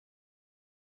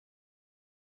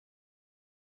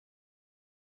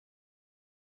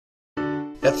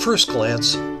At first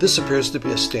glance, this appears to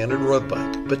be a standard road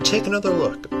bike, but take another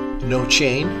look. No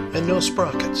chain and no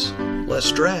sprockets,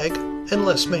 less drag and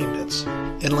less maintenance,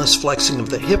 and less flexing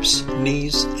of the hips,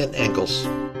 knees, and ankles.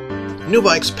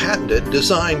 NuBike's patented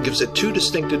design gives it two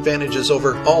distinct advantages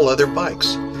over all other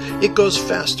bikes. It goes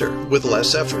faster with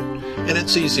less effort, and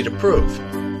it's easy to prove.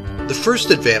 The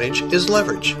first advantage is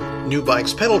leverage.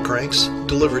 NuBike's pedal cranks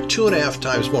deliver 2.5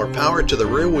 times more power to the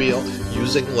rear wheel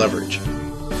using leverage.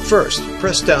 First,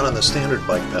 press down on the standard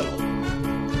bike pedal.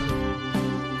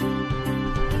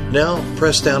 Now,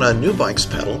 press down on NuBike's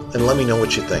pedal and let me know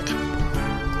what you think.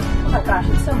 Oh my gosh,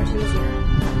 it's so much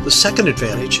easier. The second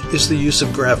advantage is the use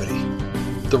of gravity.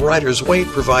 The rider's weight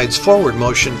provides forward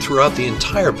motion throughout the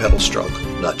entire pedal stroke,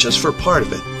 not just for part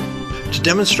of it. To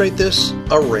demonstrate this,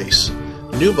 a race.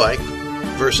 NuBike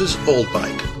versus old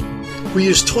bike. We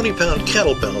use 20-pound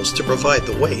kettlebells to provide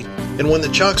the weight, and when the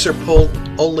chocks are pulled,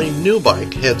 only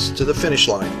NuBike heads to the finish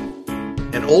line.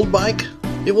 An old bike?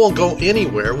 It won't go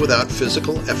anywhere without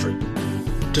physical effort.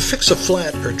 To fix a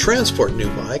flat or transport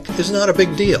NuBike is not a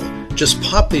big deal. Just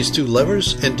pop these two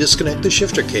levers and disconnect the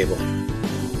shifter cable.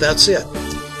 That's it.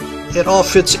 It all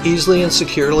fits easily and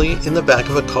securely in the back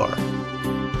of a car.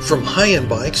 From high-end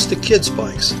bikes to kids'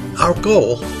 bikes, our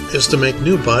goal is to make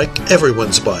NuBike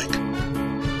everyone's bike.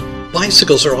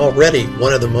 Bicycles are already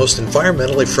one of the most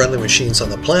environmentally friendly machines on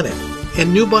the planet,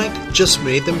 and NuBike just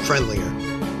made them friendlier.